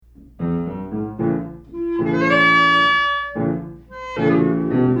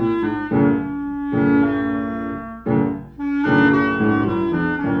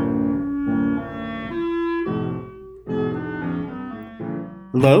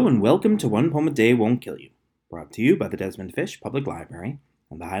Hello and welcome to One Poem a Day Won't Kill You, brought to you by the Desmond-Fish Public Library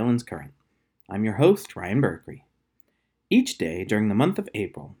and the Highlands Current. I'm your host, Ryan Biracree. Each day during the month of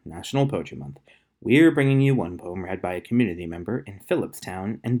April, National Poetry Month, we're bringing you one poem read by a community member in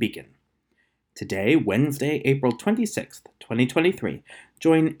Phillipstown and Beacon. Today, Wednesday, April 26th, 2023,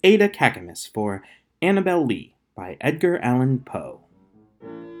 join Ada Caccamise for Annabel Lee by Edgar Allan Poe.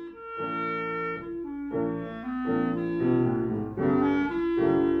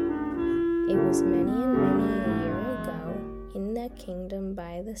 It was many and many a year ago, in that kingdom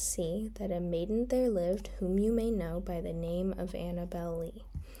by the sea, that a maiden there lived whom you may know by the name of Annabel Lee.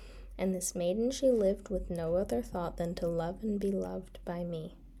 And this maiden she lived with no other thought than to love and be loved by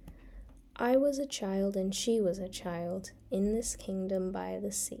me. I was a child and she was a child, in this kingdom by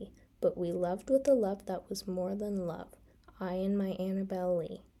the sea, but we loved with a love that was more than love, I and my Annabel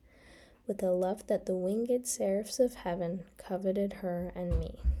Lee, with a love that the winged seraphs of heaven coveted her and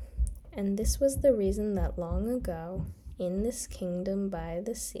me. And this was the reason that long ago, in this kingdom by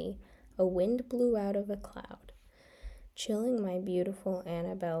the sea, a wind blew out of a cloud, chilling my beautiful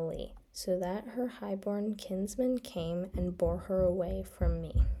Annabel Lee, so that her high-born kinsman came and bore her away from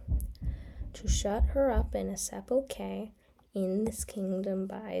me, to shut her up in a sepulchre in this kingdom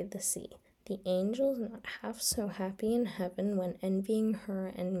by the sea, the angels not half so happy in heaven when envying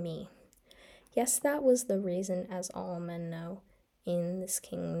her and me. Yes, that was the reason, as all men know, in this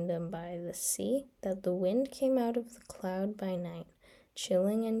kingdom by the sea, that the wind came out of the cloud by night,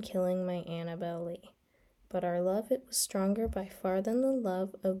 chilling and killing my Annabel Lee. But our love, it was stronger by far than the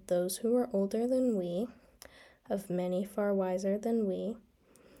love of those who were older than we, of many far wiser than we,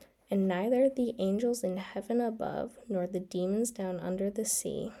 and neither the angels in heaven above, nor the demons down under the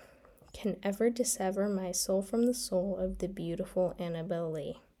sea, can ever dissever my soul from the soul of the beautiful Annabel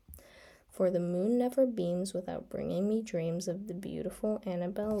Lee. For the moon never beams without bringing me dreams of the beautiful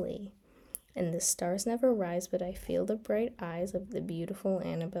Annabel Lee, and the stars never rise but I feel the bright eyes of the beautiful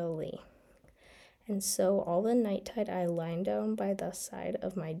Annabel Lee. And so all the nighttide I lie down by the side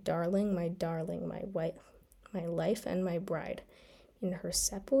of my darling, my wife, my life and my bride, in her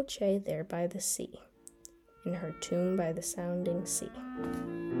sepulchre there by the sea, in her tomb by the sounding sea.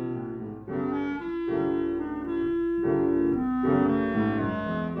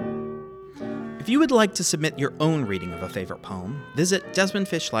 If you would like to submit your own reading of a favorite poem, visit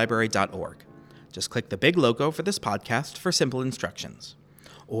desmondfishlibrary.org. Just click the big logo for this podcast for simple instructions.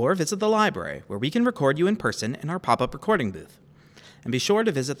 Or visit the library, where we can record you in person in our pop-up recording booth. And be sure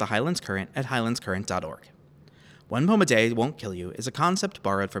to visit the Highlands Current at highlandscurrent.org. One Poem a Day Won't Kill You is a concept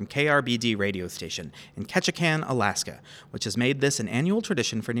borrowed from KRBD radio station in Ketchikan, Alaska, which has made this an annual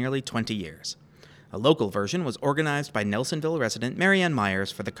tradition for nearly 20 years. A local version was organized by Nelsonville resident Marianne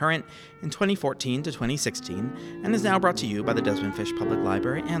Myers for the Current in 2014 to 2016 and is now brought to you by the Desmond-Fish Public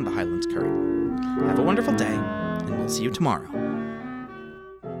Library and the Highlands Current. Have a wonderful day, and we'll see you tomorrow.